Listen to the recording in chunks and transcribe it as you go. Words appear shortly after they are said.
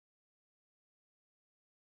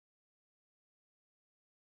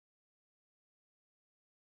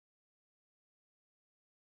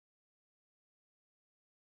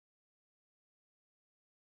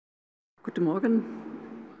Guten Morgen,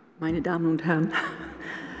 meine Damen und Herren.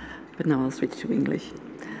 But now I'll switch to English.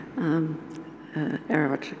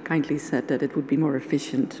 Erhard kindly said that it would be more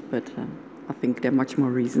efficient, but I think there are much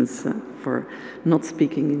more reasons for not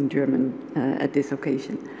speaking in German at this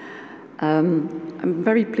occasion. I'm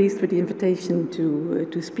very pleased with the invitation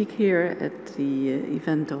to speak here at the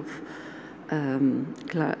event of,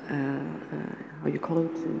 how you call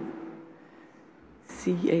it,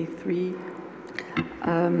 CA3,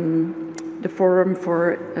 the Forum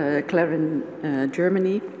for CLARIN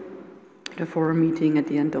Germany, the forum meeting at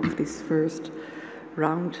the end of this first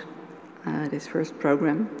round, this first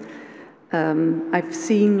program. I've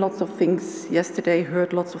seen lots of things yesterday,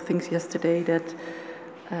 heard lots of things yesterday that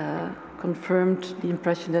confirmed the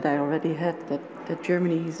impression that I already had, that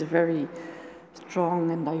Germany is a very strong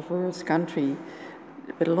and diverse country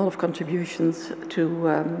with a lot of contributions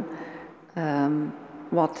to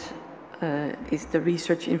what is the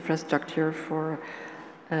research infrastructure for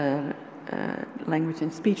language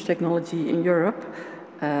and speech technology in Europe.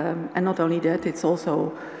 And not only that, it's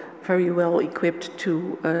also very well equipped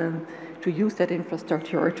to use that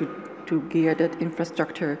infrastructure or to gear that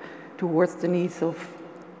infrastructure towards the needs of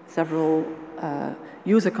several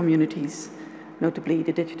user communities, notably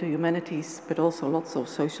the digital humanities, but also lots of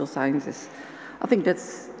social sciences. I think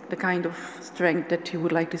that's the kind of strength that you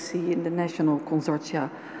would like to see in the national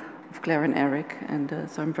consortia of CLARIN-D, and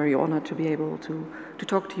so I'm very honored to be able to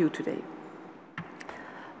talk to you today.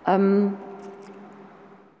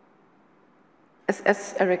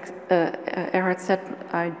 As Erhard said,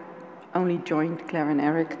 I only joined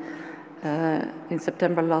CLARIN-D in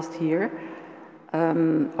September last year,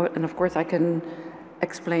 and of course I can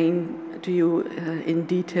explain to you in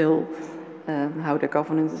detail how the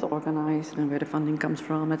governance is organized and where the funding comes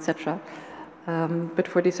from, etc. But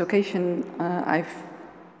for this occasion, I've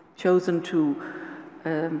chosen to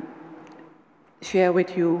share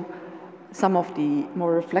with you some of the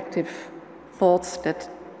more reflective thoughts that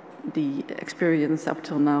the experience up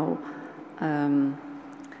till now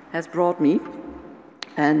has brought me.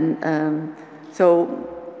 And so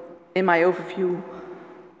in my overview,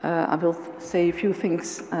 I will say a few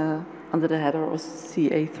things under the header of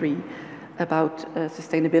CA3 about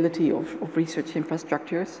sustainability of research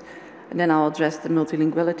infrastructures. And then I'll address the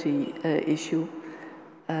multilinguality issue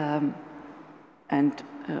and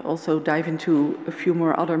also dive into a few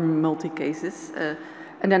more other multi-cases.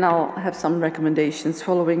 And then I'll have some recommendations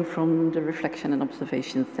following from the reflection and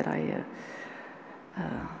observations that I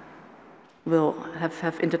will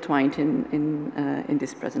have intertwined in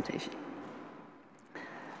this presentation.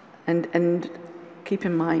 And keep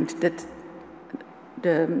in mind that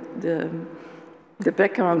the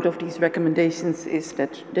background of these recommendations is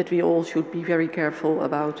that we all should be very careful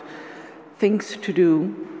about things to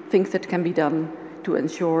do, things that can be done to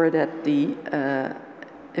ensure that the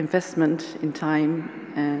investment in time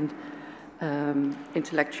and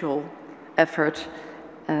intellectual effort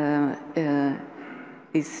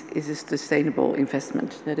is a sustainable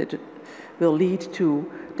investment, that it will lead to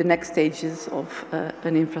the next stages of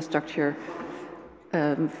an infrastructure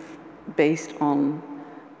based on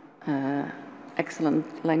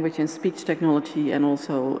excellent language and speech technology, and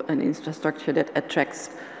also an infrastructure that attracts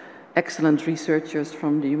excellent researchers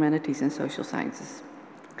from the humanities and social sciences.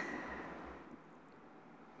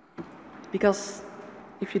 Because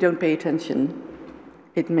if you don't pay attention,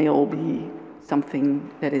 it may all be something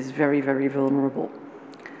that is very, very vulnerable.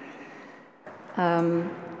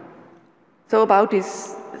 So about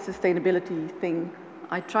this sustainability thing,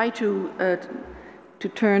 I try to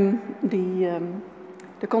turn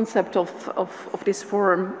the concept of this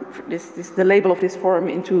forum, the label of this forum,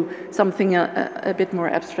 into something a bit more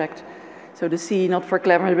abstract. So the C, not for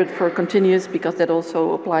clever, but for continuous, because that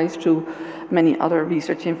also applies to many other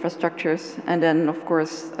research infrastructures. And then, of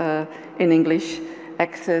course, in English,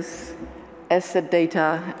 access, asset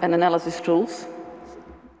data, and analysis tools.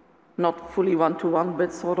 Not fully one-to-one,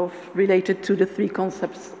 but sort of related to the three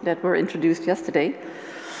concepts that were introduced yesterday.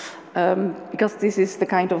 Because this is the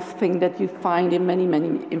kind of thing that you find in many,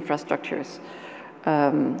 many infrastructures,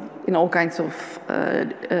 in all kinds of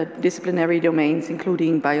disciplinary domains,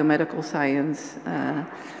 including biomedical science,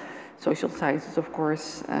 social sciences, of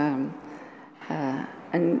course, and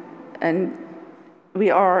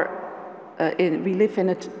we live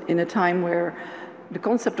in a time where the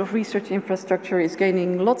concept of research infrastructure is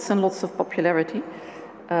gaining lots and lots of popularity.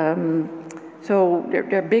 So there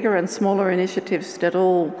are bigger and smaller initiatives that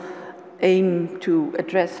all aim to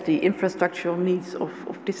address the infrastructural needs of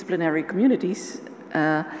disciplinary communities.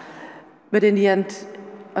 But in the end,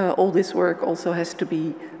 all this work also has to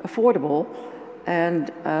be affordable.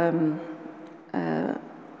 And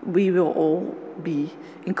we will all be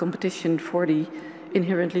in competition for the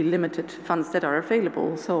inherently limited funds that are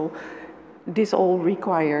available. So this all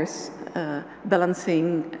requires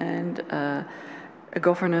balancing and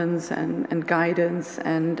governance and guidance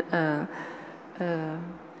and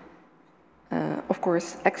of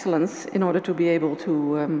course excellence in order to be able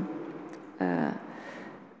to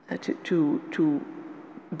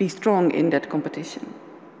be strong in that competition.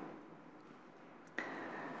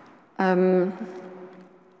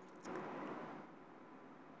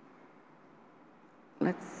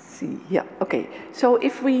 Let's see, yeah, okay. So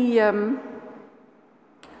if we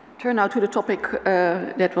turn now to the topic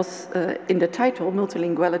that was in the title,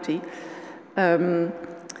 multilinguality,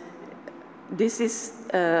 this is,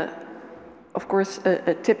 of course,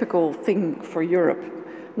 a typical thing for Europe.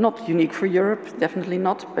 Not unique for Europe, definitely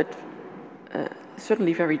not, but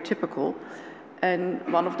certainly very typical. And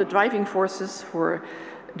one of the driving forces for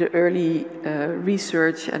the early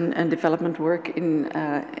research and development work in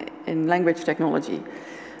language technology.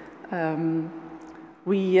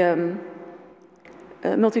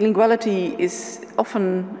 Multilinguality is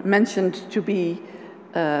often mentioned to be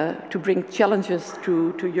to bring challenges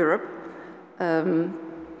to Europe.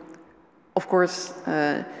 Of course,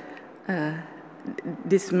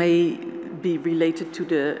 this may be related to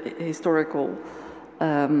the historical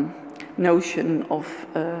notion of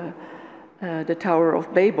the Tower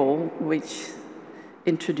of Babel, which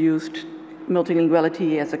introduced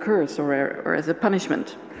multilinguality as a curse or as a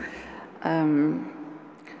punishment.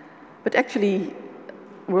 But actually,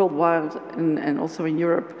 worldwide and also in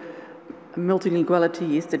Europe,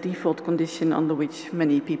 multilinguality is the default condition under which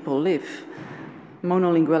many people live.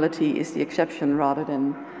 Monolinguality is the exception rather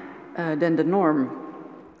than the norm.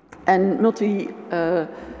 And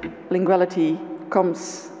multilinguality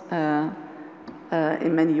comes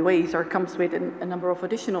in many ways, or comes with a number of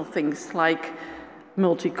additional things like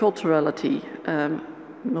multiculturality,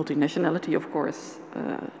 multinationality, of course.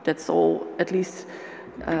 That's all, at least,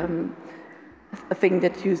 a thing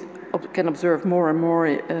that you can observe more and more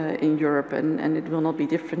in Europe, and it will not be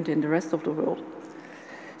different in the rest of the world.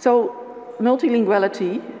 So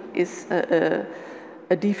multilinguality is a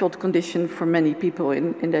default condition for many people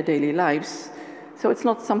in their daily lives. So it's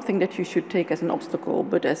not something that you should take as an obstacle,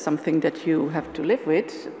 but as something that you have to live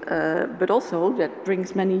with, but also that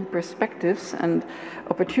brings many perspectives and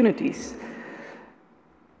opportunities.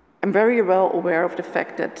 I'm very well aware of the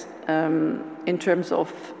fact that in terms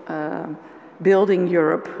of building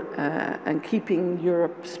Europe and keeping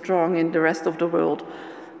Europe strong in the rest of the world,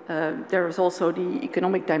 there is also the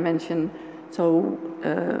economic dimension. So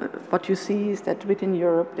what you see is that within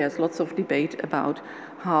Europe there's lots of debate about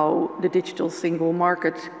how the digital single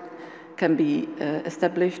market can be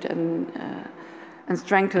established and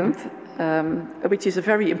strengthened, which is a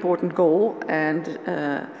very important goal, and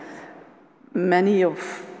many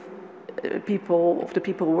of the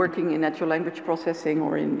people working in natural language processing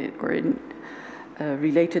or in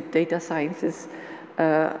related data sciences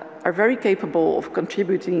are very capable of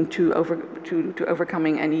contributing to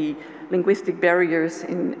overcoming any linguistic barriers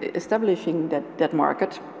in establishing that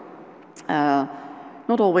market.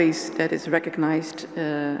 Not always that is recognized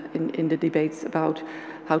in the debates about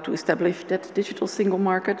how to establish that digital single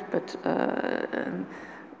market, but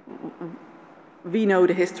we know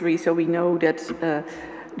the history, so we know that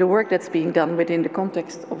the work that's being done within the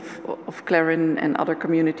context of CLARIN and other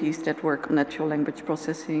communities that work on natural language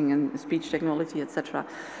processing and speech technology, etc.,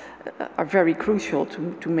 are very crucial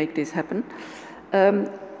to make this happen.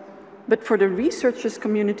 But for the researchers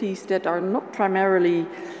communities that are not primarily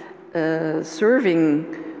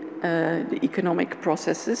serving the economic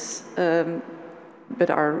processes, but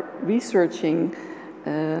are researching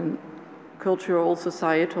cultural,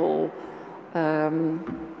 societal, and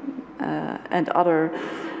other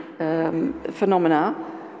phenomena,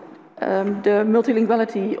 the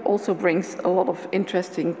multilinguality also brings a lot of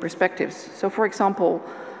interesting perspectives. So, for example,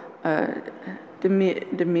 the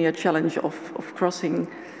mere challenge of crossing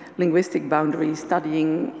linguistic boundaries,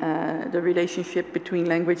 studying the relationship between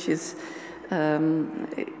languages,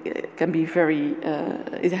 it can be very,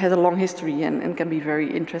 it has a long history and can be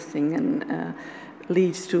very interesting and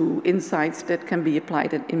leads to insights that can be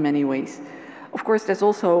applied in many ways. Of course, there's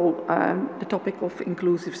also the topic of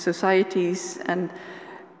inclusive societies, and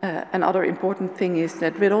another important thing is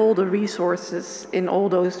that with all the resources in all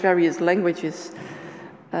those various languages,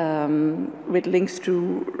 with links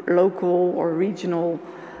to local or regional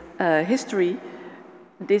history,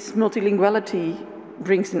 this multilinguality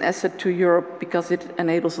brings an asset to Europe because it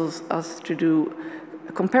enables us to do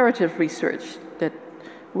comparative research that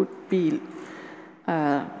would be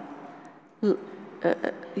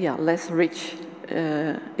less rich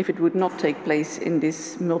if it would not take place in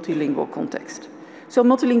this multilingual context. So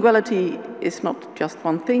multilinguality is not just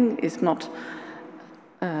one thing, it's not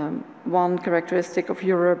one characteristic of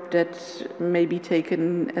Europe that may be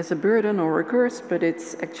taken as a burden or a curse, but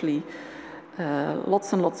it's actually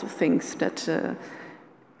lots and lots of things that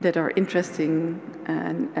that are interesting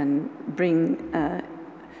and bring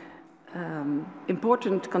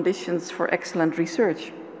important conditions for excellent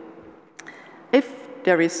research. If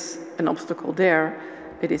there is an obstacle there,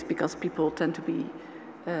 it is because people tend to be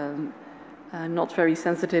not very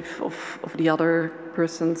sensitive of the other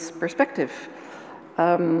person's perspective.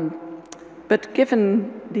 But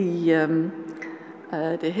given the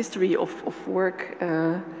history of work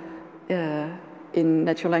in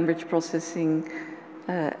natural language processing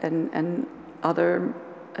and other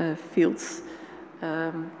fields,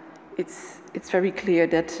 it's very clear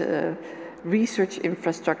that research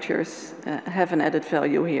infrastructures have an added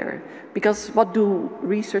value here. Because what do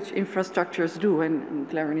research infrastructures do? And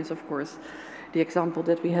CLARIN is, of course, the example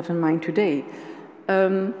that we have in mind today.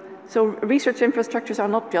 So research infrastructures are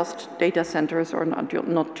not just data centers or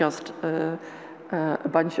not just a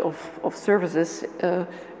bunch of services.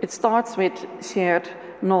 It starts with shared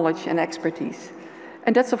knowledge and expertise.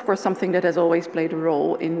 And that's, of course, something that has always played a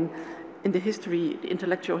role in the history, the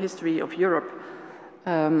intellectual history of Europe.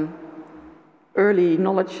 Early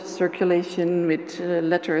knowledge circulation with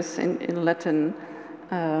letters in Latin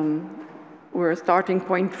were a starting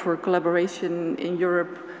point for collaboration in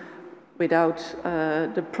Europe without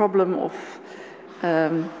the problem of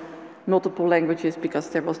multiple languages, because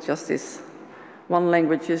there was just this one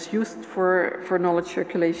language is used for knowledge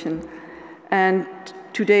circulation. And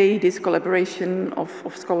today, this collaboration of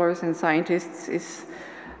scholars and scientists is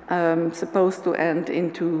supposed to end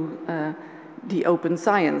into the open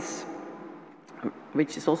science,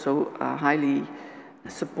 which is also highly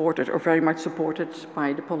supported or very much supported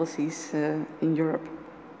by the policies in Europe.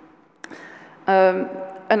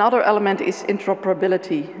 Another element is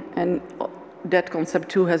interoperability, and that concept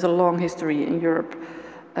too has a long history in Europe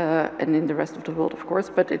and in the rest of the world, of course,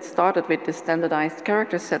 but it started with the standardized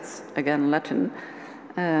character sets, again Latin,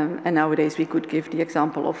 and nowadays we could give the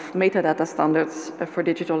example of metadata standards for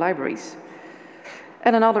digital libraries.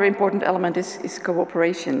 And another important element is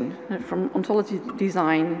cooperation, from ontology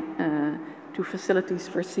design to facilities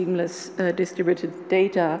for seamless distributed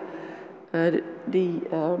data.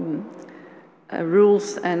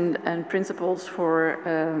 Rules and principles for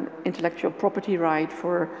intellectual property right,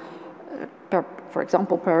 for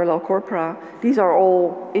example, parallel corpora. These are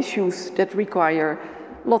all issues that require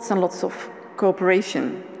lots and lots of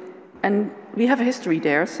cooperation. And we have a history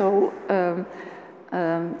there, so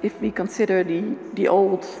if we consider the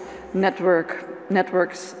old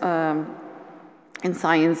networks in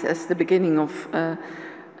science as the beginning of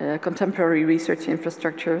contemporary research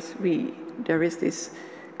infrastructures, there is this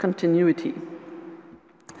continuity.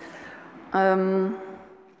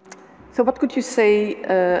 So what could you say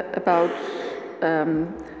about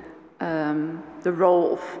the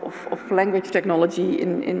role of language technology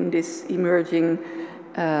in this emerging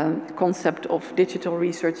concept of digital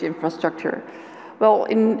research infrastructure? Well,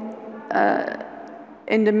 in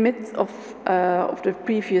the midst of the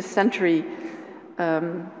previous century,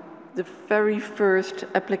 the very first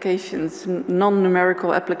applications,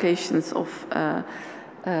 non-numerical applications of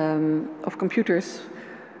computers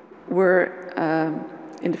were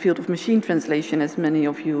in the field of machine translation, as many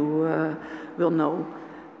of you will know.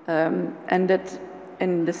 And that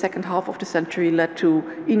in the second half of the century led to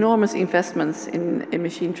enormous investments in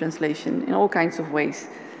machine translation in all kinds of ways.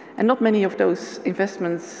 And not many of those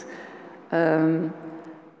investments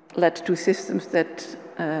led to systems that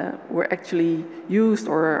were actually used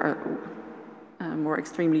or more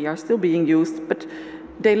extremely are still being used, but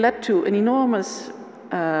they led to an enormous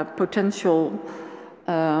potential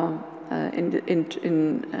in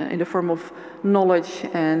the form of knowledge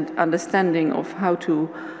and understanding of how to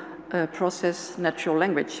process natural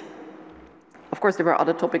language. Of course, there were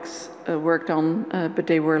other topics worked on, but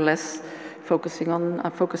they were less focused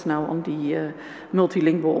now on the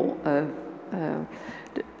multilingual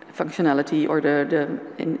the functionality, or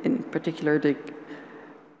in particular the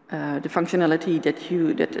functionality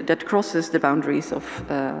that crosses the boundaries of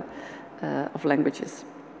languages.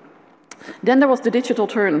 Then there was the digital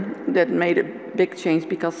turn that made a big change,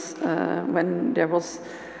 because when there was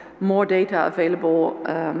more data available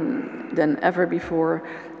than ever before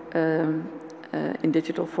in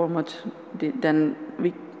digital format, then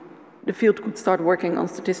the field could start working on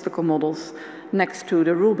statistical models next to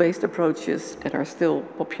the rule-based approaches that are still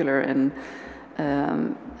popular and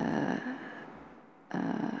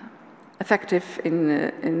effective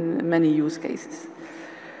in many use cases.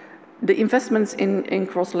 The investments in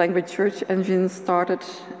cross-language search engines started,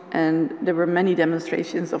 and there were many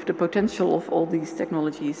demonstrations of the potential of all these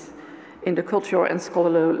technologies in the cultural and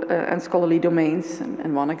scholarly domains.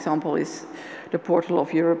 And one example is the portal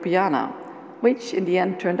of Europeana, which in the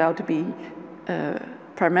end turned out to be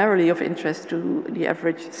primarily of interest to the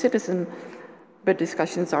average citizen, but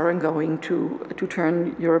discussions are ongoing to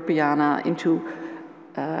turn Europeana into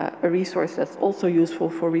a resource that's also useful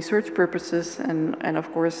for research purposes, and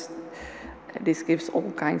of course this gives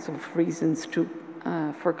all kinds of reasons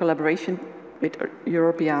for collaboration with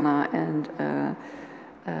Europeana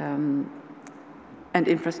and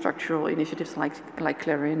infrastructural initiatives like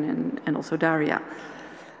CLARIN and also DARIA.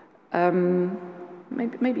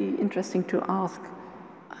 Maybe interesting to ask,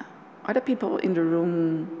 are there people in the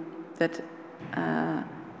room that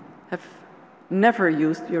have never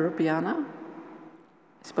used Europeana?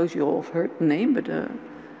 I suppose you all have heard the name, but yeah,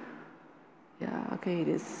 okay,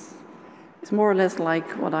 it's more or less like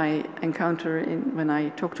what I encounter when I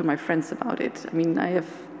talk to my friends about it. I mean, I have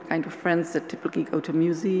kind of friends that typically go to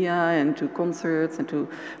musea and to concerts and to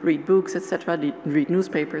read books, etc., read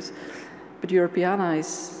newspapers, but Europeana is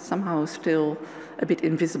somehow still a bit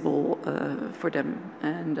invisible for them.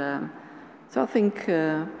 And so I think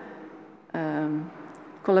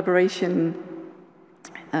collaboration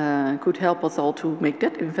could help us all to make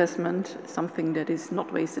that investment something that is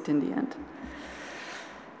not wasted in the end.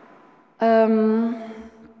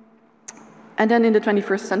 And then in the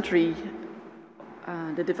 21st century,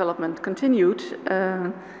 the development continued,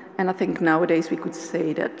 and I think nowadays we could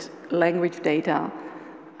say that language data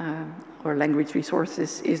or language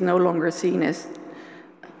resources is no longer seen as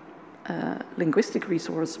linguistic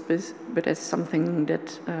resource, but as something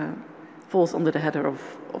that falls under the header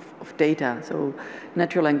of data. So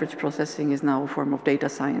natural language processing is now a form of data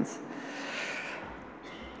science.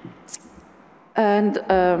 And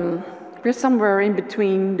we're somewhere in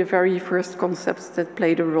between the very first concepts that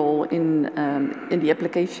played a role in the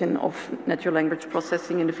application of natural language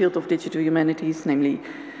processing in the field of digital humanities, namely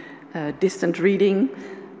distant reading.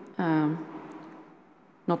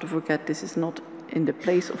 Not to forget, this is not in the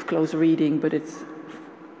place of close reading, but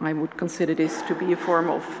I would consider this to be a form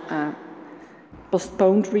of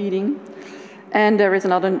postponed reading. And there is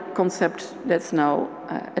another concept that's now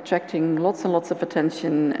attracting lots and lots of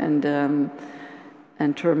attention and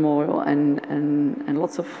turmoil, and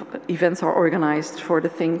lots of events are organized for the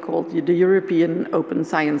thing called the European Open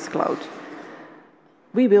Science Cloud.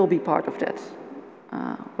 We will be part of that.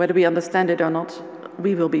 Whether we understand it or not,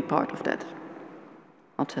 we will be part of that.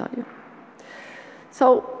 I'll tell you.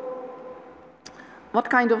 So, what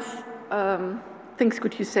kind of things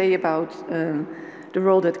could you say about the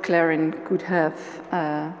role that CLARIN could have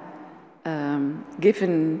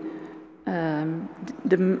given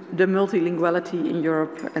the multilinguality in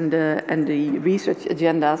Europe and the research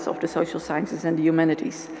agendas of the social sciences and the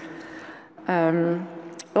humanities?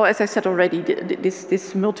 Well, as I said already,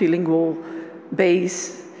 this multilingual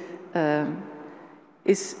base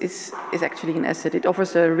is actually an asset. It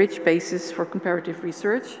offers a rich basis for comparative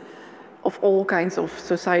research of all kinds of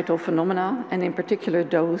societal phenomena, and in particular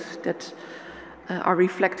those that are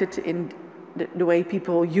reflected in the way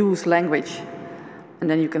people use language. And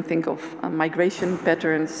then you can think of migration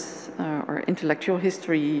patterns, or intellectual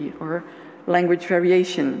history, or language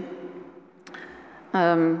variation.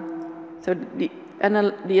 So the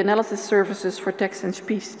analysis services for text and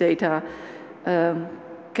speech data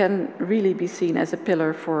can really be seen as a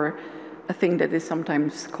pillar for a thing that is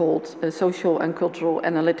sometimes called social and cultural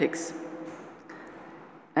analytics.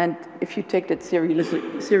 And if you take that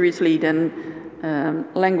seriously, then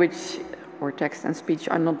language or text and speech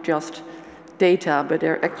are not just data, but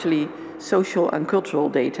they're actually social and cultural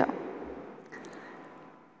data.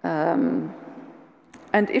 And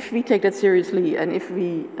if we take that seriously, and if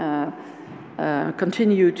we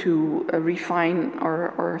continue to refine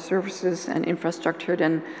our services and infrastructure,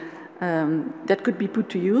 then that could be put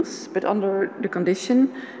to use, but under the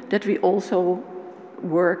condition that we also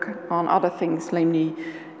work on other things, namely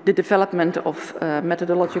the development of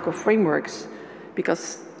methodological frameworks,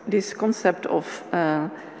 because this concept of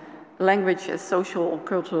language as social or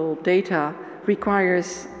cultural data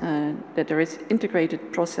requires that there is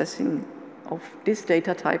integrated processing of this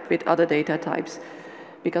data type with other data types,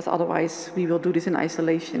 because otherwise we will do this in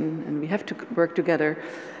isolation, and we have to work together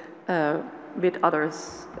with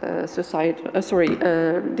others,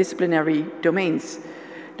 disciplinary domains.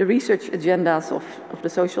 The research agendas of the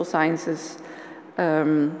social sciences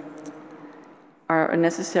are a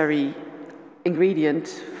necessary ingredient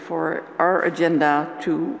for our agenda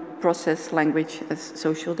to process language as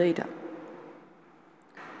social data.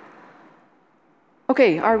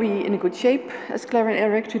 Okay, are we in a good shape as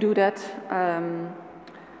CLARIN-D to do that?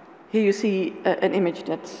 Here you see an image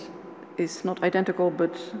that is not identical,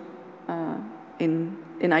 but in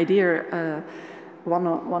idea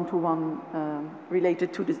one-to-one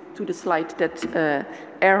related to the slide that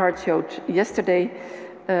Erhard showed yesterday.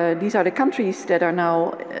 These are the countries that are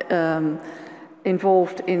now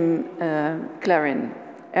involved in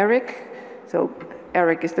CLARIN-D. So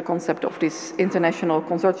ERIC is the concept of this international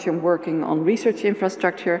consortium working on research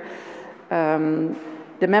infrastructure.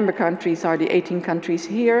 The member countries are the 18 countries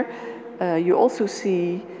here. You also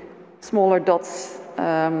see smaller dots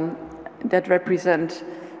that represent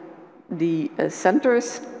the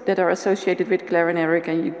centers that are associated with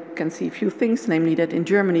CLARIN-D, and you can see a few things, namely that in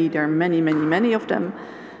Germany there are many of them,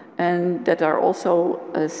 and that are also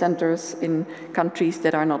centers in countries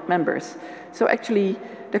that are not members. So actually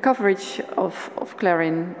the coverage of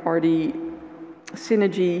CLARIN, or the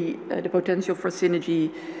synergy, the potential for synergy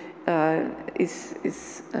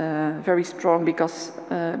is very strong, because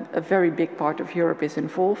a very big part of Europe is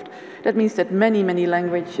involved. That means that many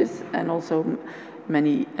languages, and also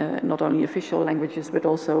many not only official languages but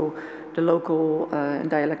also the local and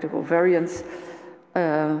dialectical variants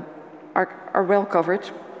are well covered,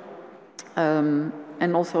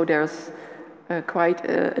 and also there's quite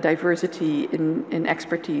a diversity in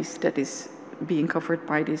expertise that is being covered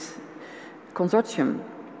by this consortium.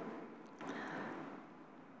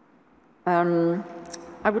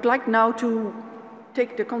 I would like now to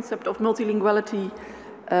take the concept of multilinguality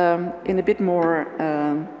in a bit more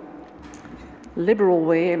liberal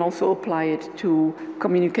way, and also apply it to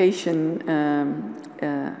communication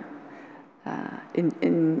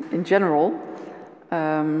in general.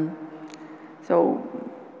 So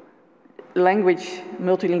language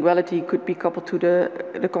multilinguality could be coupled to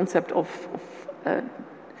the concept of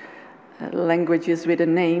languages with a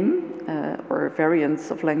name, or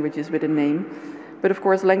variants of languages with a name. But of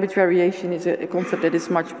course, language variation is a concept that is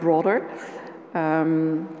much broader.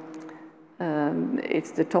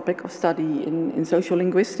 It's the topic of study in social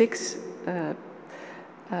linguistics,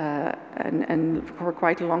 and for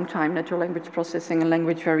quite a long time, natural language processing and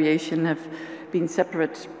language variation have been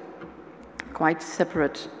quite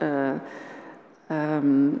separate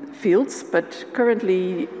fields, but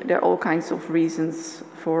currently there are all kinds of reasons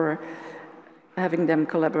for having them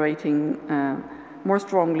collaborating more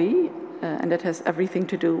strongly, and that has everything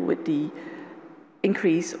to do with the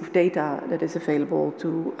increase of data that is available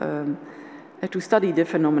to study the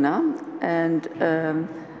phenomena. And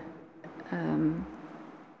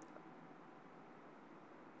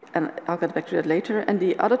I'll get back to that later. And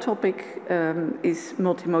the other topic is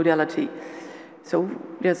multimodality. So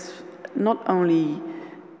there's not only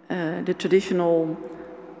the traditional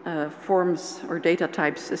forms or data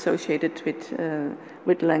types associated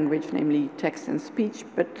with language, namely text and speech,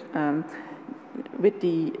 but with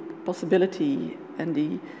the possibility and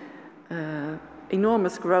the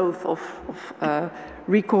enormous growth of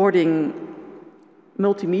recording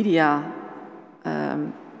multimedia,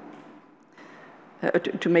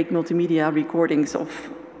 to make multimedia recordings of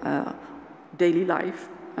daily life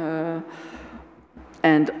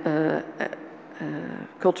and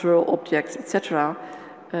cultural objects, etc.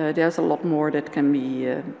 There's a lot more that can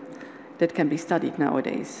be studied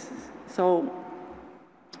nowadays. So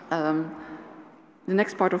the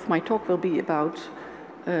next part of my talk will be about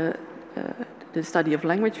the study of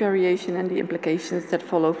language variation and the implications that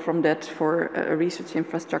follow from that for a research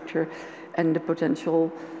infrastructure and the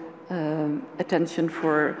potential attention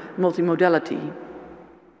for multimodality.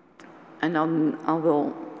 And I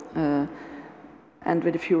will end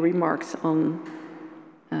with a few remarks on,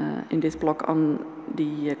 in this block, on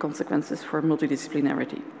the consequences for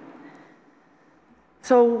multidisciplinarity.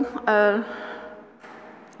 So,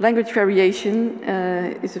 language variation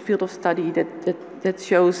is a field of study that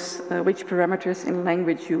shows which parameters in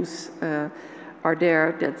language use are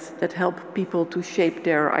there that help people to shape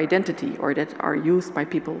their identity, or that are used by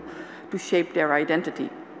people to shape their identity.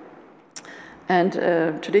 And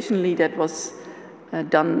traditionally that was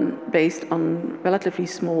done based on relatively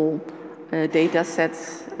small data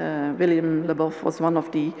sets. William Leboeuf was one of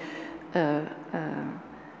the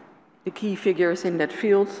key figures in that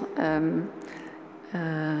field.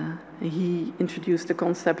 He introduced the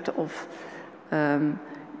concept of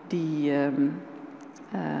the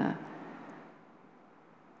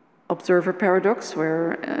observer paradox,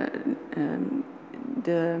 where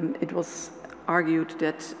it was argued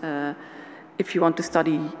that if you want to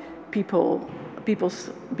study people's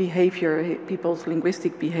behavior, people's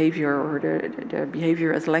linguistic behavior, or their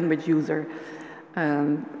behavior as language user,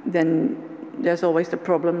 then there's always the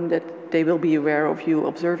problem that they will be aware of you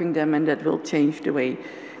observing them, and that will change the way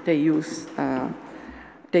they use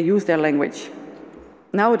their language.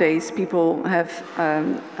 Nowadays, people have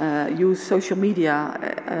used social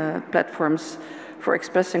media platforms for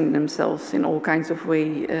expressing themselves in all kinds of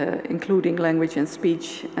ways, including language and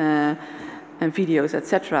speech and videos,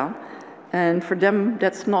 etc. And for them,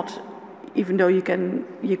 that's not, even though you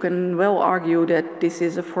can well argue that this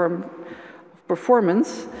is a form of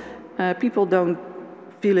performance, people don't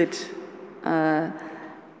feel it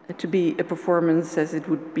to be a performance as it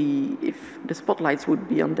would be if the spotlights would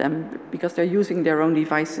be on them, because they're using their own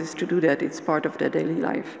devices to do that. It's part of their daily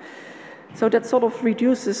life. So that sort of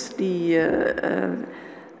reduces the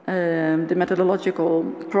methodological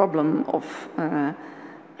problem of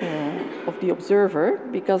the observer,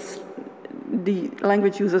 because the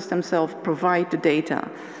language users themselves provide the data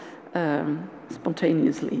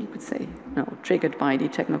spontaneously, you could say, triggered by the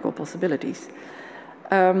technical possibilities.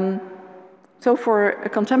 So for a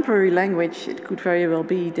contemporary language, it could very well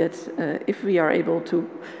be that if we are able to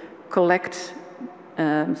collect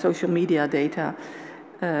social media data,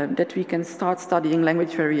 that we can start studying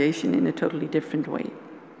language variation in a totally different way.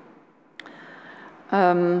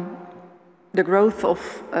 The growth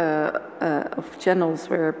of channels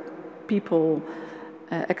where people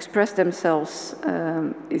express themselves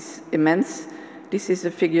is immense. This is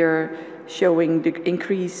a figure showing the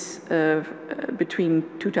increase between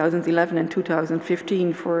 2011 and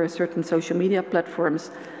 2015 for certain social media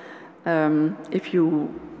platforms. If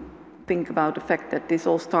you think about the fact that this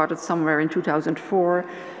all started somewhere in 2004,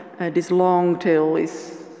 this long tail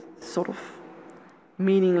is sort of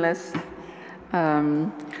meaningless.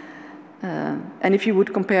 And if you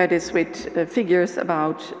would compare this with figures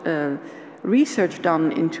about research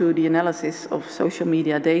done into the analysis of social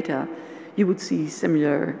media data, you would see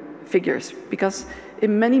similar figures, because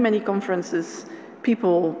in many, many conferences,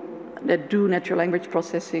 people that do natural language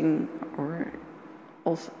processing for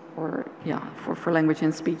language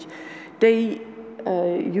and speech, they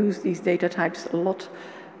use these data types a lot,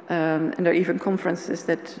 and there are even conferences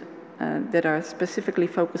that are specifically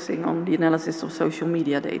focusing on the analysis of social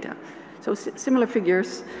media data. So similar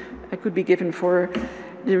figures could be given for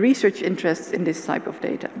the research interests in this type of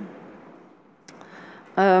data.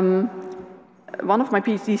 One of my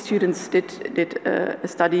PhD students did a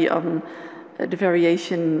study on the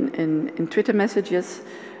variation in Twitter messages,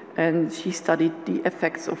 and she studied the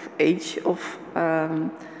effects of age of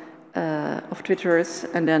Twitterers,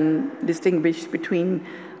 and then distinguished between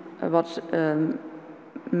what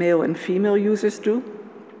male and female users do.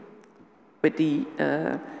 With the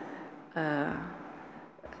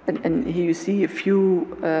and here you see a few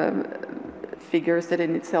figures that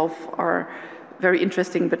in itself are very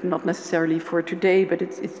interesting, but not necessarily for today. But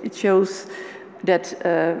it shows that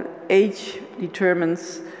age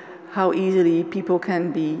determines how easily people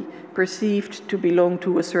can be perceived to belong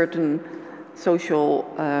to a certain social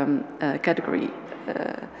category.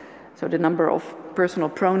 So the number of personal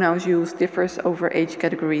pronouns used differs over age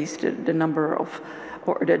categories. The number of,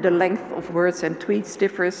 or the length of words and tweets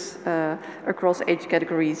differs across age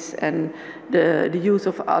categories, and the use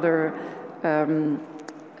of other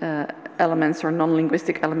elements or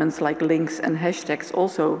non-linguistic elements like links and hashtags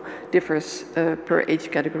also differs per age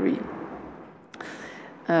category.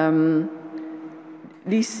 The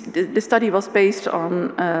study was based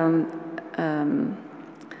on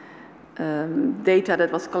data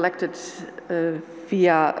that was collected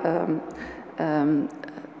via a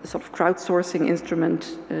sort of crowdsourcing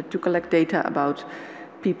instrument to collect data about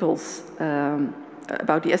people's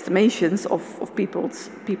about the estimations of people's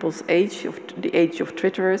age, of the age of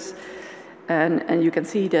Twitterers, and you can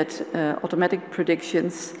see that automatic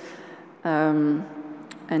predictions and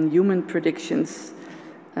human predictions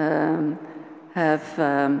have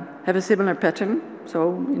a similar pattern.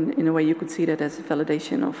 So in a way you could see that as a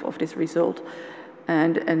validation of this result.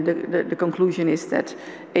 And the conclusion is that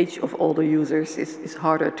age of older users is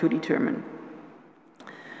harder to determine.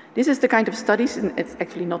 This is the kind of studies, and it's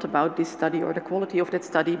actually not about this study or the quality of that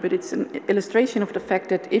study, but it's an illustration of the fact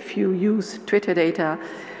that if you use Twitter data,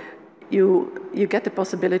 you get the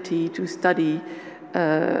possibility to study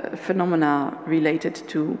phenomena related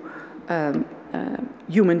to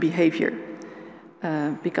human behavior,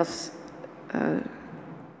 because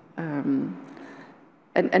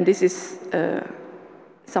and this is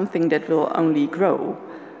something that will only grow.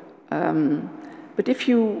 But if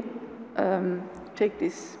you take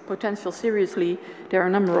this potential seriously, there are a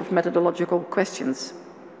number of methodological questions.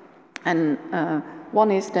 And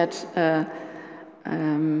one is that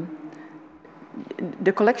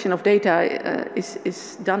the collection of data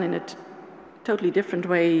is done in a totally different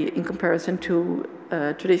way in comparison to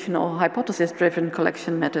traditional hypothesis-driven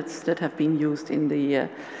collection methods that have been used in the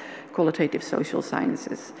qualitative social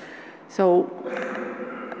sciences. So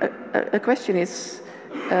a question is,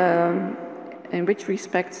 in which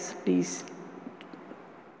respects these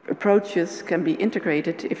approaches can be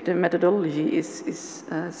integrated if the methodology is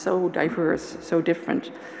so diverse, so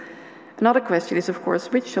different. Another question is, of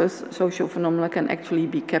course, which social phenomena can actually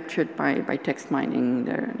be captured by text mining.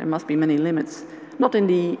 There must be many limits, not in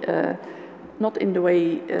the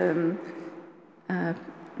way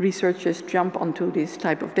researchers jump onto this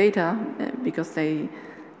type of data because they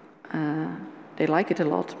like it a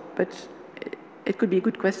lot, but it could be a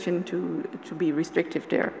good question to be restrictive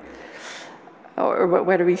there, or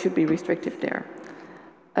whether we should be restrictive there.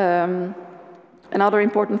 Another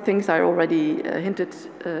important things I already hinted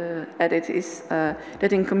at it is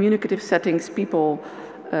that in communicative settings people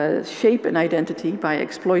shape an identity by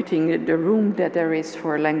exploiting the room that there is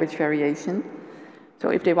for language variation. So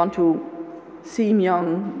if they want to seem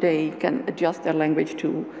young, they can adjust their language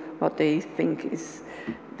to what they think is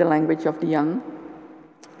the language of the young.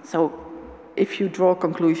 So if you draw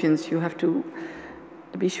conclusions, you have to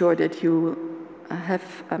be sure that you have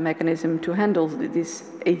a mechanism to handle this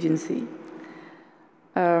agency.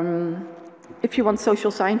 If you want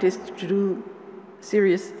social scientists to do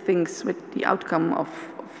serious things with the outcome of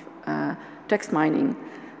text mining,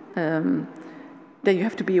 then you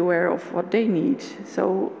have to be aware of what they need.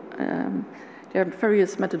 So there are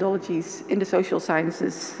various methodologies in the social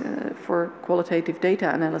sciences for qualitative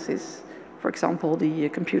data analysis. For example, the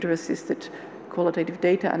computer-assisted qualitative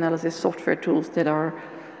data analysis software tools that are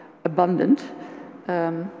abundant.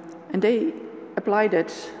 And they apply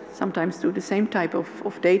that sometimes to the same type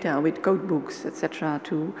of data with code books, etc.,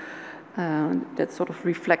 to that sort of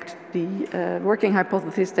reflect the working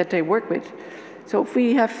hypothesis that they work with. So if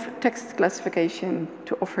we have text classification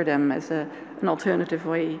to offer them as an alternative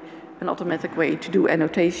way, an automatic way to do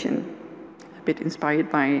annotation, a bit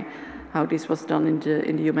inspired by how this was done in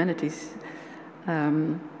the humanities,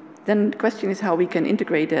 then the question is how we can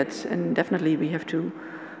integrate that, and definitely we have to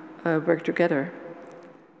work together.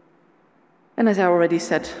 And as I already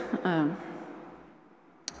said,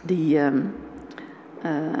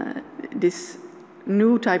 this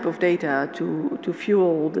new type of data to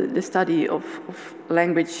fuel the study of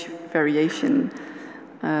language variation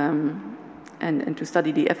and to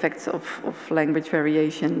study the effects of language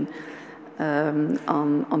variation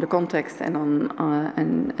on the context and on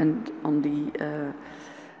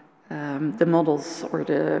the models or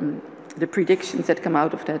the predictions that come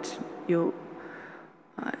out of that.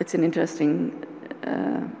 It's an interesting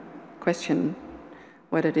question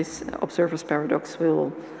whether this observer's paradox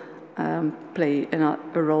will play a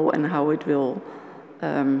role and how it will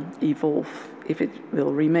evolve, if it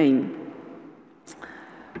will remain.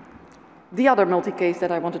 The other multi-case that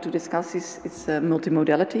I wanted to discuss is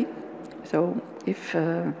multimodality. So if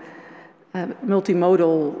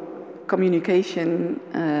multimodal communication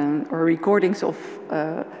or recordings of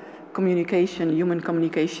communication, human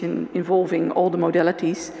communication involving all the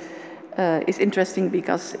modalities is interesting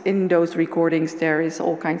because in those recordings there is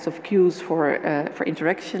all kinds of cues for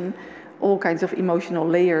interaction, all kinds of emotional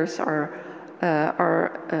layers are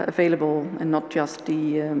available, and not just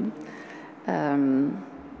the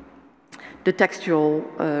textual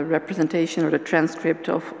representation or the transcript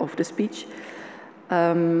of the speech.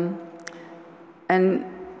 And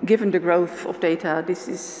given the growth of data, this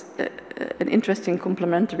is an interesting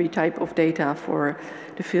complementary type of data for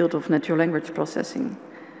the field of natural language processing.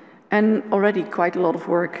 And already quite a lot of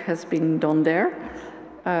work has been done there.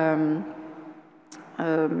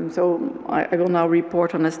 So I will now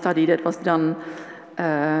report on a study that was done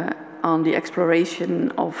on the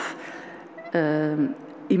exploration of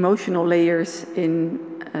emotional layers in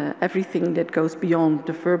everything that goes beyond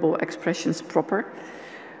the verbal expressions proper.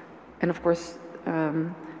 And of course,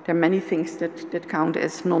 there are many things that count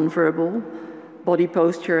as non-verbal: body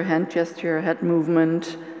posture, hand gesture, head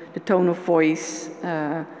movement, the tone of voice,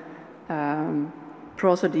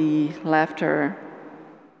 prosody, laughter.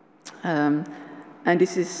 And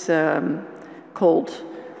this is called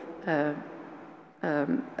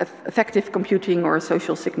affective computing or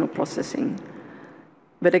social signal processing.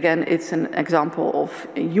 But again, it's an example of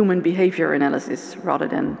human behavior analysis rather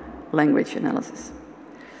than language analysis.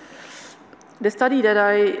 The study that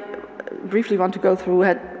I briefly want to go through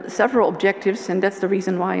had several objectives, and that's the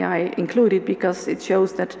reason why I include it, because it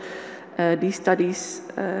shows that these studies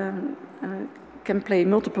can play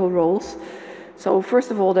multiple roles. So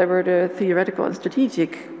first of all, there were the theoretical and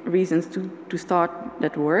strategic reasons to start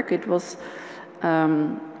that work. It was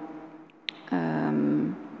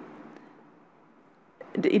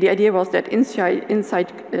the idea was that insight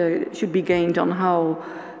should be gained on how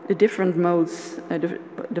the different modes, the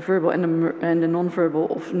verbal and the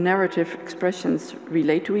non-verbal of narrative expressions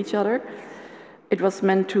relate to each other. It was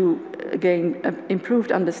meant to gain an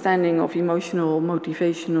improved understanding of emotional,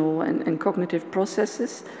 motivational, and cognitive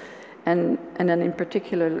processes, and then in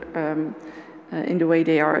particular in the way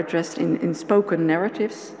they are addressed in spoken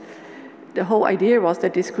narratives. The whole idea was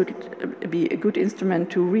that this could be a good instrument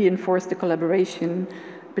to reinforce the collaboration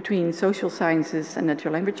between social sciences and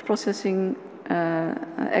natural language processing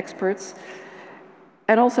experts.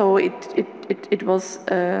 And also it was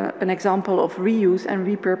an example of reuse and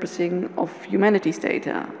repurposing of humanities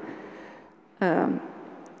data. And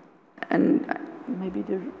maybe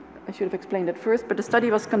I should have explained that first, but the study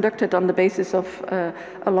was conducted on the basis of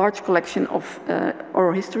a large collection of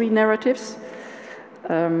oral history narratives.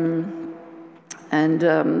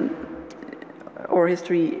 Oral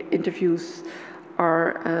history interviews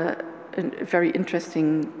are a very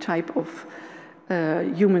interesting type of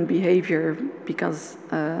human behavior because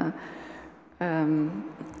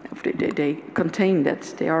they contain that.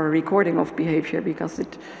 They are a recording of behavior because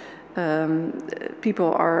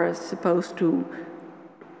people are supposed to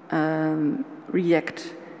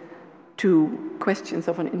react to questions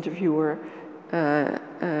of an interviewer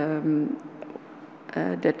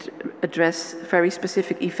that address very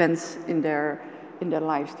specific events in their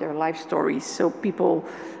lives, their life stories. So people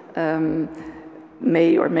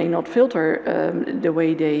may or may not filter the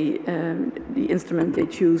way the instrument they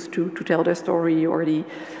choose to tell their story, or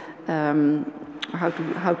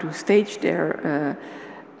how to stage their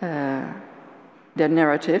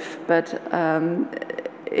narrative. But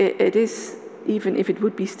it is, even if it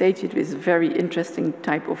would be staged, it is a very interesting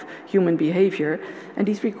type of human behavior. And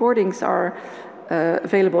these recordings are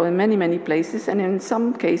available in many places, and in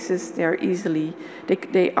some cases they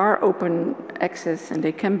are open access, and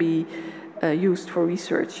they can be used for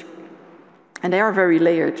research. And they are very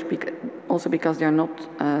layered, also because they are not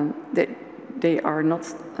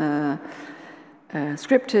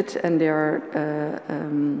scripted, and they are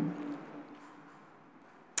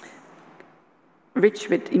rich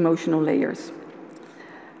with emotional layers.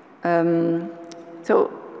 And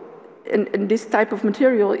this type of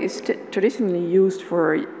material is traditionally used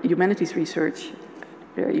for humanities research.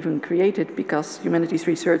 They're even created because humanities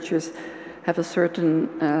researchers have a certain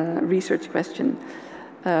research question.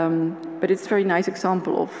 But it's a very nice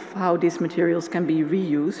example of how these materials can be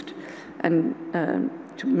reused. And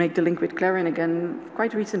to make the link with CLARIN again,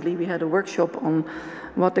 quite recently we had a workshop on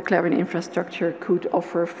what the CLARIN infrastructure could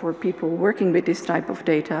offer for people working with this type of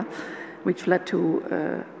data, which led to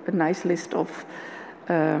a nice list of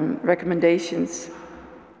recommendations.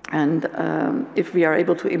 And if we are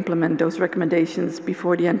able to implement those recommendations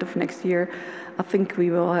before the end of next year, I think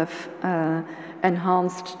we will have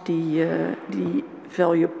enhanced the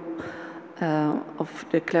value of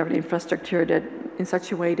the CLARIN infrastructure that in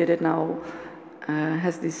such a way that it now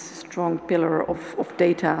has this strong pillar of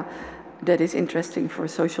data that is interesting for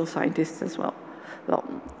social scientists as well. Well,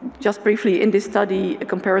 just briefly, in this study, a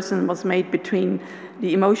comparison was made between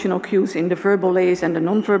the emotional cues in the verbal layers and the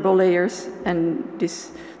non-verbal layers, and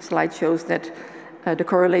this slide shows that the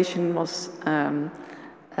correlation was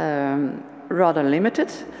rather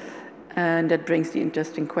limited, and that brings the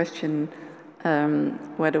interesting question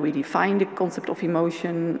whether we define the concept of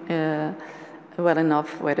emotion well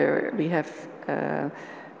enough, whether we have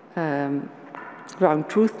ground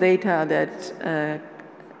truth data that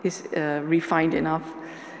is refined enough.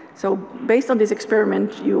 So based on this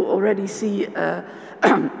experiment, you already see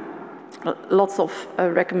lots of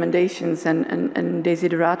recommendations and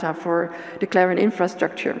desiderata for the CLARIN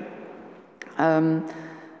infrastructure.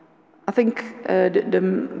 I think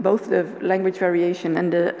both the language variation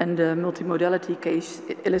and the multimodality case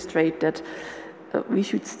illustrate that we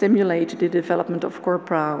should stimulate the development of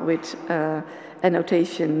corpora with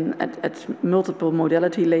annotation at multiple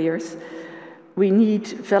modality layers. We need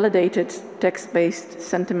validated text-based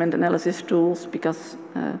sentiment analysis tools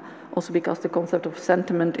also because the concept of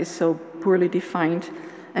sentiment is so poorly defined,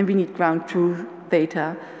 and we need ground truth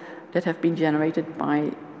data that have been generated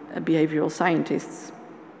by behavioral scientists.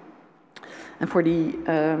 And for the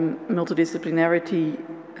multidisciplinarity,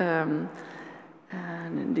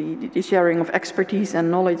 the sharing of expertise and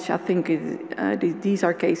knowledge, I think these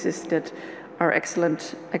are cases that are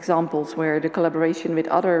excellent examples where the collaboration with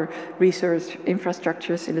other research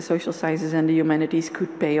infrastructures in the social sciences and the humanities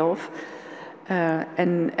could pay off.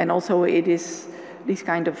 And also it is these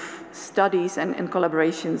kind of studies and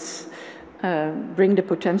collaborations bring the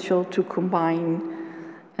potential to combine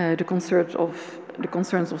the concept of the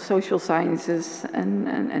concerns of social sciences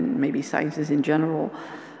and maybe sciences in general,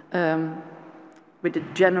 with the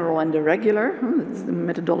general and the regular, the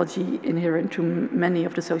methodology inherent to many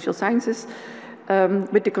of the social sciences,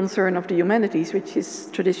 with the concern of the humanities, which is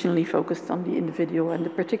traditionally focused on the individual and the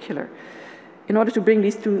particular. In order to bring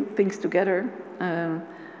these two things together,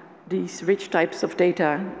 these rich types of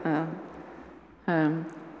data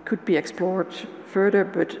could be explored further,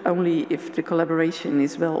 but only if the collaboration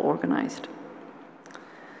is well organized.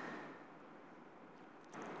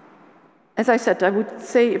 As I said, I would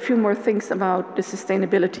say a few more things about the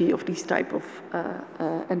sustainability of these type of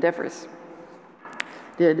endeavors.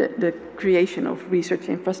 The creation of research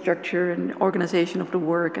infrastructure and organization of the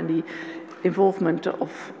work and the involvement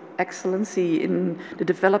of excellency in the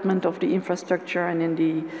development of the infrastructure and in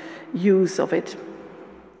the use of it.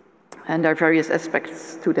 And there are various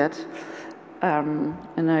aspects to that,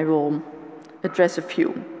 and I will address a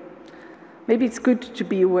few. Maybe it's good to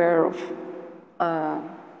be aware of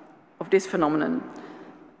this phenomenon.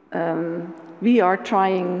 We are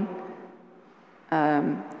trying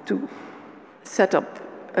to set up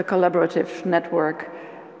a collaborative network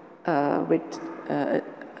with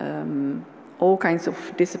all kinds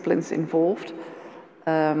of disciplines involved.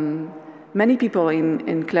 Many people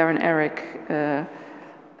in CLARIN-D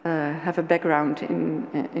have a background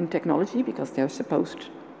in technology because they're supposed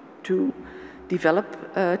to develop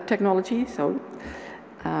technology. So,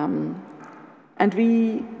 and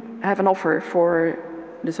we have an offer for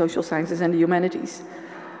the social sciences and the humanities.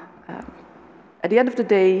 At the end of the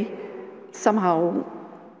day, somehow,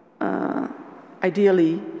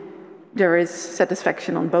 ideally, there is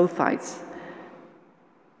satisfaction on both sides.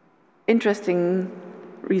 Interesting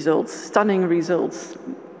results, stunning results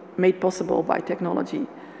made possible by technology,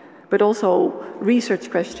 but also research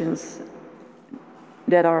questions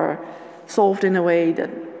that are solved in a way that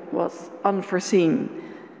was unforeseen.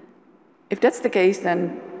 If that's the case,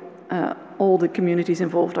 then all the communities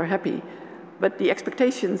involved are happy, but the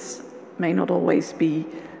expectations may not always be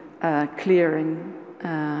clear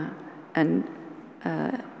and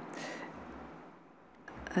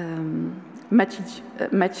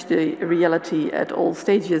match the reality at all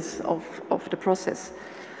stages of the process.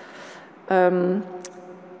 And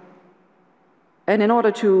in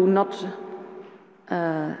order to not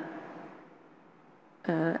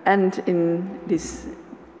end in this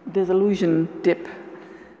disillusion dip,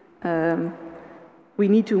 we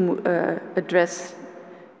need to address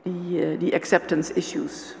the acceptance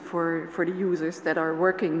issues for the users that are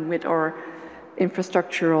working with our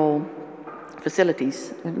infrastructural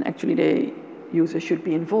facilities, and actually the user should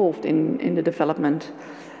be involved in the development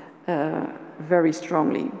very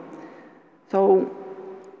strongly. So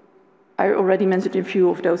I already mentioned a few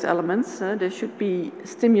of those elements. There should be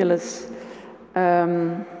stimulus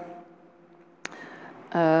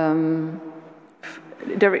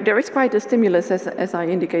there is quite a stimulus, as I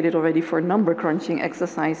indicated already, for number crunching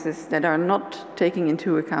exercises that are not taking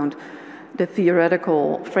into account the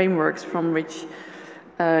theoretical frameworks from which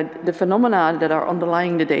the phenomena that are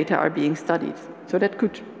underlying the data are being studied. So that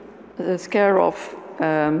could scare off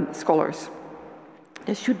scholars.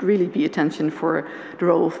 There should really be attention for the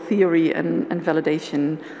role of theory and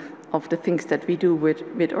validation of the things that we do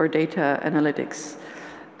with our data analytics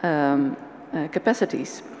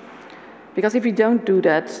capacities. Because if we don't do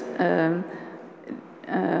that,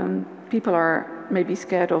 people are maybe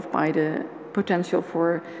scared of by the potential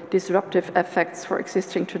for disruptive effects for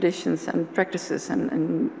existing traditions and practices.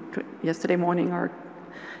 And yesterday morning,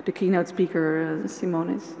 the keynote speaker,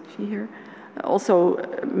 Simone, is she here? Also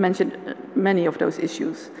mentioned many of those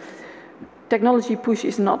issues. Technology push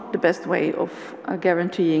is not the best way of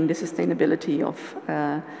guaranteeing the sustainability of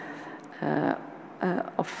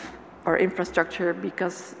our infrastructure,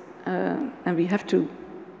 because and we have to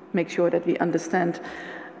make sure that we understand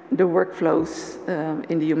the workflows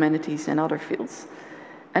in the humanities and other fields.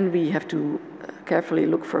 And we have to carefully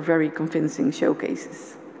look for very convincing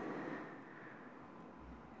showcases.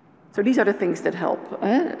 So these are the things that help.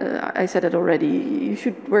 I said it already, you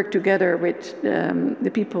should work together with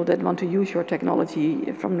the people that want to use your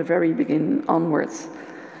technology from the very beginning onwards.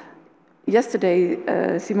 Yesterday,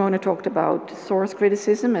 Simone talked about source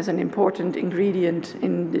criticism as an important ingredient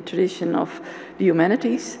in the tradition of the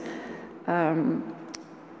humanities.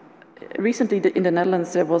 Recently, in the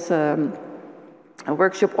Netherlands, there was a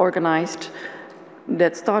workshop organized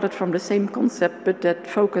that started from the same concept, but that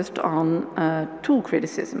focused on tool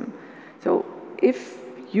criticism. So if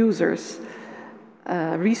users,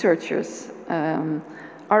 researchers,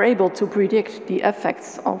 are able to predict the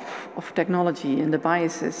effects of technology and the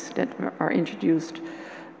biases that are introduced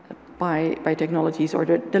by technologies, or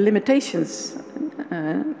the limitations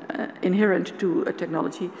inherent to a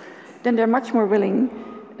technology, then they're much more willing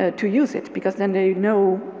to use it, because then they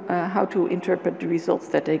know how to interpret the results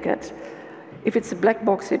that they get. If it's a black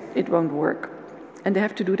box, it won't work. And they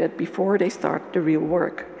have to do that before they start the real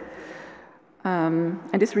work. And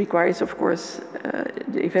this requires, of course,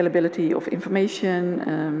 the availability of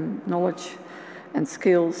information, knowledge, and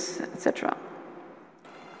skills, etc.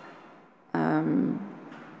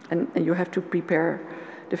 And you have to prepare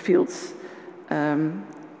the fields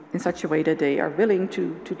in such a way that they are willing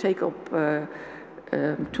to take up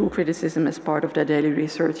tool criticism as part of their daily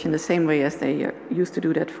research in the same way as they used to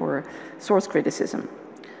do that for source criticism.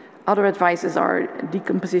 Other advices are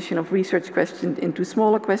decomposition of research questions into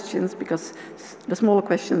smaller questions, because the smaller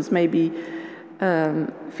questions may be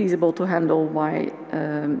feasible to handle by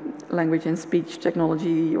language and speech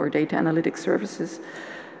technology or data analytics services.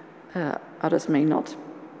 Others may not.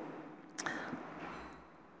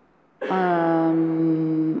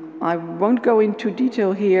 I won't go into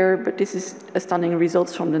detail here, but this is stunning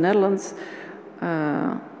results from the Netherlands,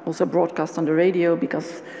 also broadcast on the radio,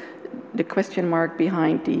 because the question mark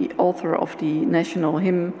behind the author of the national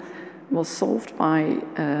hymn was solved by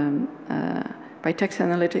text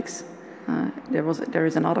analytics. There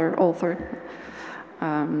is another author.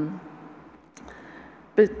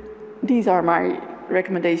 But these are my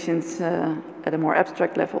recommendations at a more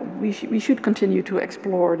abstract level. We should continue to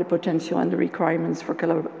explore the potential and the requirements for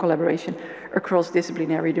collaboration across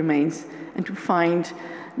disciplinary domains, and to find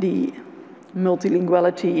the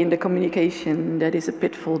multilinguality in the communication that is a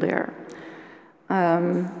pitfall there.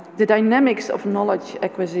 The dynamics of knowledge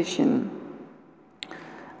acquisition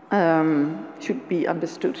should be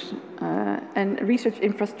understood. And research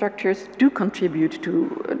infrastructures do contribute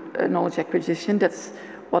to knowledge acquisition. That's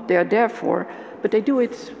what they are there for. But they do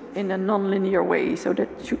it in a non-linear way, so that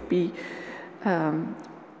should be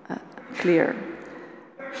clear.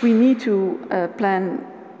 We need to plan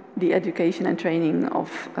the education and training of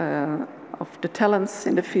the talents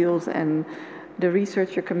in the field and the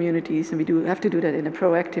researcher communities, and we do have to do that in a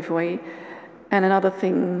proactive way. And another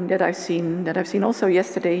thing that I've seen also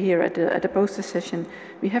yesterday here at the poster session,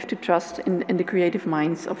 we have to trust in the creative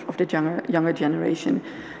minds of the younger generation,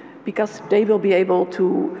 because they will be able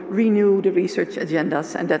to renew the research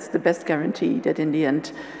agendas, and that's the best guarantee that in the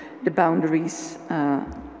end the boundaries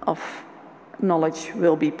of knowledge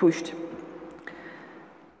will be pushed.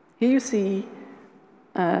 Here you see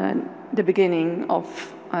the beginning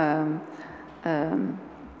of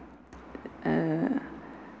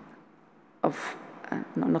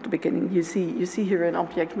no, not the beginning. You see here an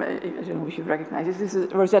object. I don't know if you recognize this. This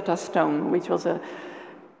is Rosetta Stone, which was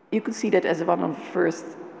you could see that as one of the first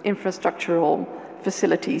infrastructural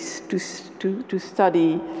facilities to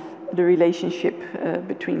study the relationship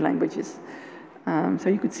between languages. So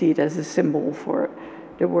you could see it as a symbol for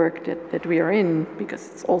the work that we are in, because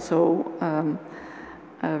it's also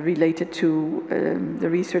related to the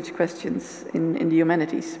research questions in the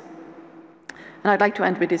humanities. And I'd like to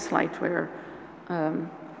end with this slide where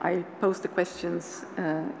I pose the questions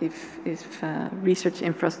if research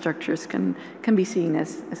infrastructures can be seen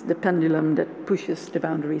as the pendulum that pushes the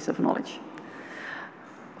boundaries of knowledge.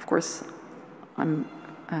 Of course, I'm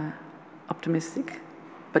optimistic,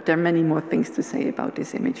 but there are many more things to say about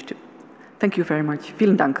this image too. Thank you very much.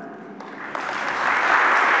 Vielen Dank.